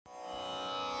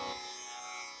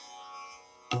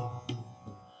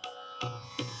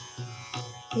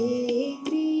हे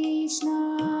कृष्णा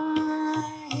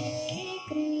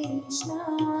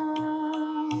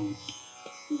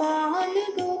बाल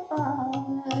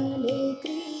गोपाल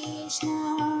कृष्णा,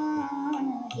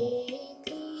 हे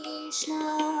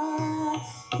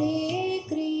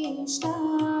कृष्णा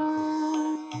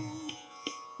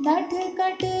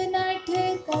नटखट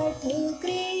नटखट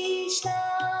कृष्णा,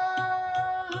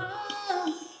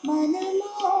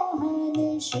 मनमोहन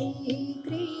श्री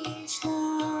कृष्णा,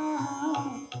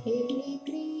 हे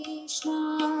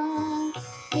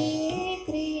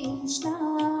कृष्णा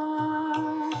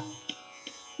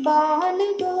बाल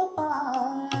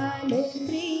गोपाल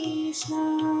कृष्णा।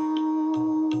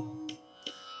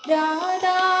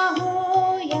 राधा हो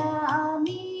या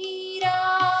मीरा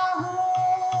हो,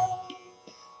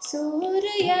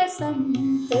 सूर्य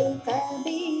संत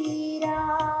कबीरा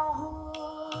हो,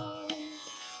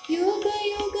 युग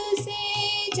युग से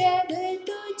जग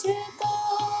तुझको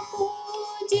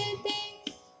पूजते,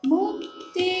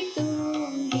 मुक्ति तू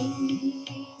ही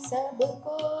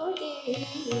सबको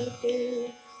देते।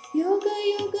 युग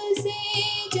युग से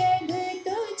जग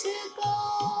तुझको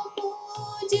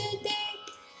पूजते,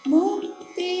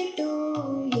 मुक्ति तू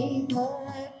ही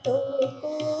भक्तों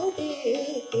को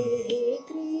देते।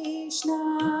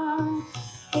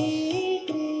 हे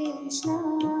कृष्णा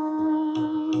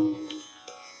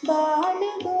बाल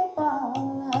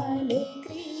गोपाल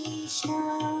कृष्णा।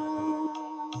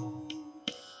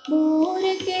 मोर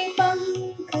के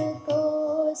पंख को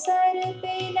सर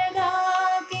पे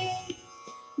लगा के,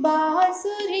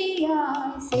 बांसुरिया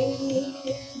से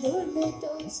धुन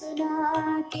तो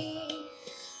सुना के,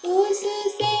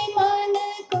 उससे मन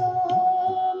को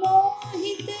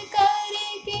मोहित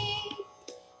करके,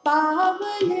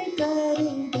 पावन कर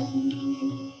दी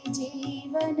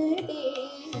जीवन दे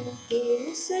के।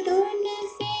 उस धुन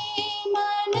से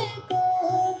मन को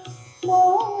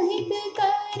मोहित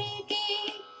करके,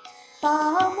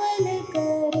 पावन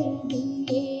कर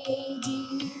दिए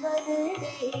जीवन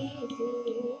देके।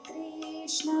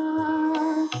 कृष्णा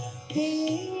हे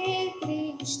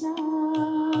कृष्णा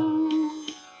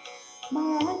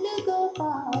बाल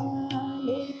गोपाल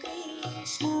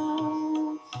कृष्णा,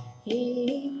 हे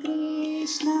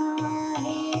कृष्णा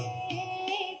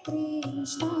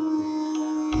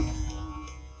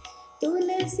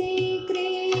तुलसी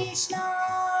कृष्णा,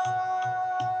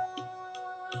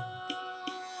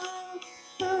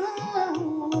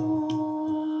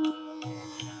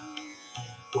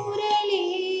 मुरली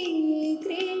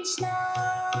कृष्णा,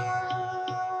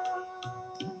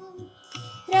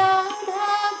 राधा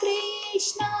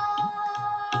कृष्णा,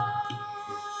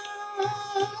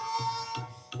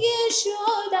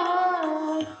 यशोदा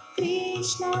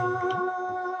कृष्णा,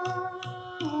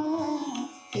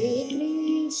 हे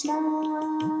कृष्णा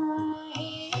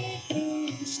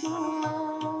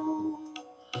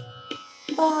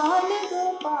बाल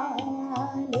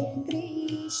गोपाल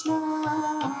कृष्णा,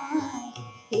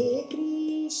 हे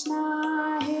कृष्णा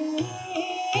हे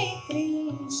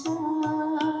कृष्णा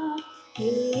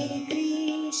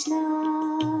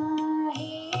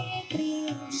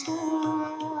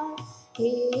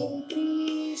हे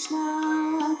कृष्णा,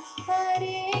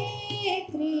 हरे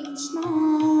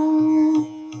कृष्णा।